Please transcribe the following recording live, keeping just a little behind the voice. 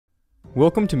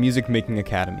Welcome to Music Making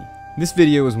Academy. This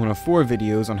video is one of 4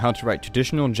 videos on how to write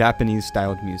traditional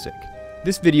Japanese-styled music.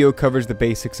 This video covers the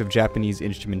basics of Japanese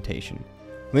instrumentation.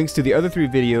 Links to the other 3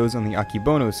 videos on the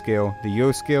Akebono scale, the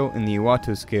Yo scale, and the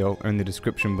Iwato scale are in the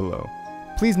description below.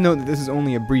 Please note that this is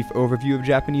only a brief overview of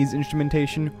Japanese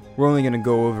instrumentation. We're only going to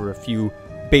go over a few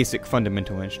basic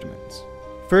fundamental instruments.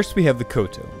 First we have the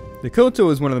koto. The koto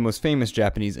is one of the most famous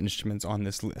Japanese instruments on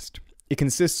this list. It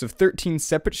consists of 13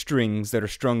 separate strings that are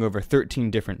strung over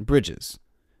 13 different bridges.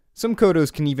 Some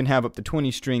kotos can even have up to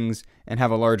 20 strings and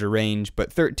have a larger range,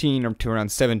 but 13 up to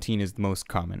around 17 is the most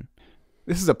common.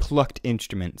 This is a plucked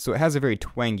instrument, so it has a very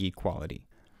twangy quality.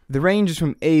 The range is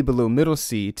from A below middle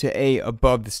C to A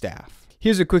above the staff.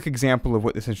 Here's a quick example of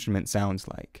what this instrument sounds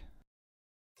like.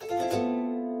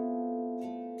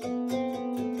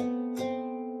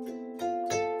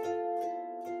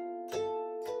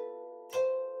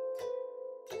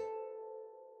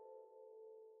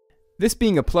 This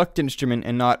being a plucked instrument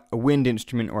and not a wind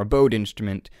instrument or a bowed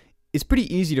instrument, it's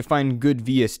pretty easy to find good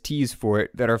VSTs for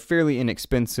it that are fairly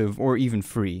inexpensive or even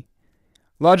free.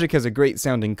 Logic has a great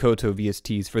sounding koto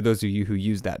VSTs for those of you who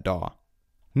use that DAW.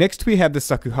 Next we have the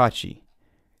shakuhachi.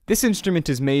 This instrument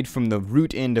is made from the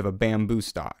root end of a bamboo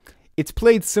stalk. It's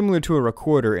played similar to a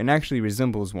recorder and actually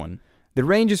resembles one. The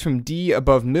range is from D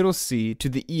above middle C to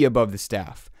the E above the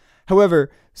staff.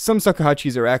 However, some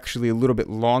shakuhachis are actually a little bit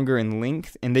longer in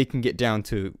length, and they can get down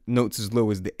to notes as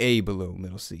low as the A below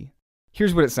middle C.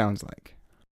 Here's what it sounds like.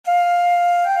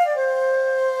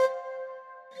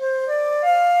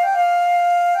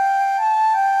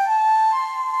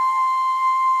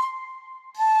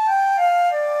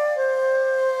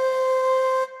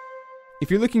 If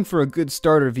you're looking for a good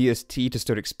starter VST to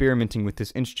start experimenting with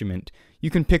this instrument, you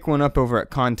can pick one up over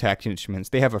at Contact Instruments.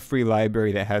 They have a free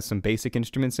library that has some basic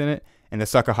instruments in it, and the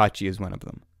shakuhachi is one of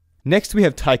them. Next we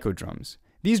have taiko drums.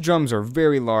 These drums are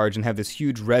very large and have this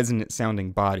huge resonant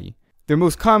sounding body. They're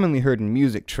most commonly heard in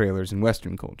music trailers in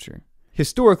Western culture.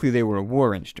 Historically they were a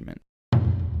war instrument.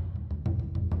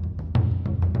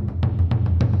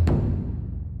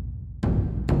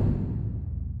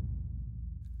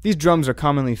 These drums are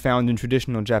commonly found in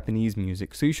traditional Japanese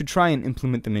music, so you should try and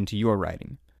implement them into your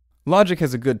writing. Logic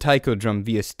has a good taiko drum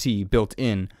VST built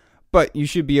in, but you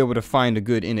should be able to find a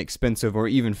good inexpensive or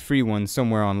even free one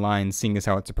somewhere online, seeing as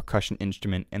how it's a percussion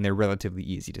instrument and they're relatively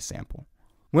easy to sample.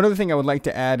 One other thing I would like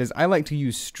to add is I like to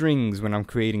use strings when I'm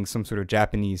creating some sort of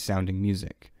Japanese sounding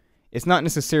music. It's not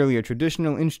necessarily a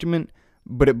traditional instrument,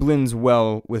 but it blends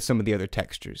well with some of the other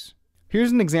textures.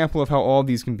 Here's an example of how all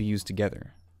these can be used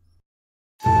together.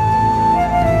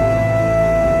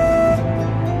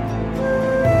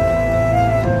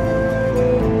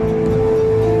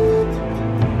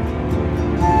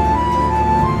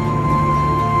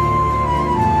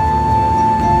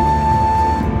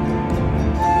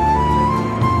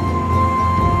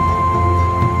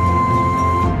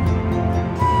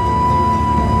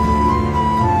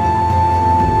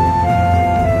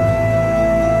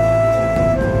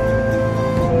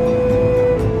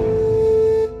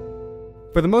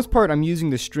 For the most part, I'm using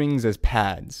the strings as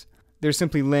pads. They're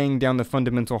simply laying down the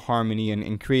fundamental harmony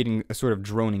and creating a sort of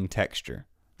droning texture.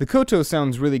 The koto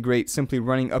sounds really great simply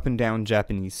running up and down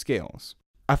Japanese scales.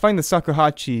 I find the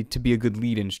shakuhachi to be a good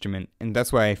lead instrument, and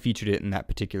that's why I featured it in that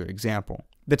particular example.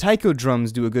 The taiko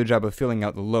drums do a good job of filling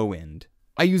out the low end.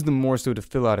 I use them more so to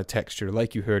fill out a texture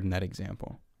like you heard in that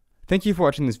example. Thank you for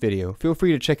watching this video. Feel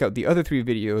free to check out the other 3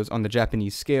 videos on the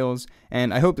Japanese scales,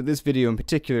 and I hope that this video in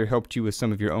particular helped you with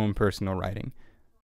some of your own personal writing.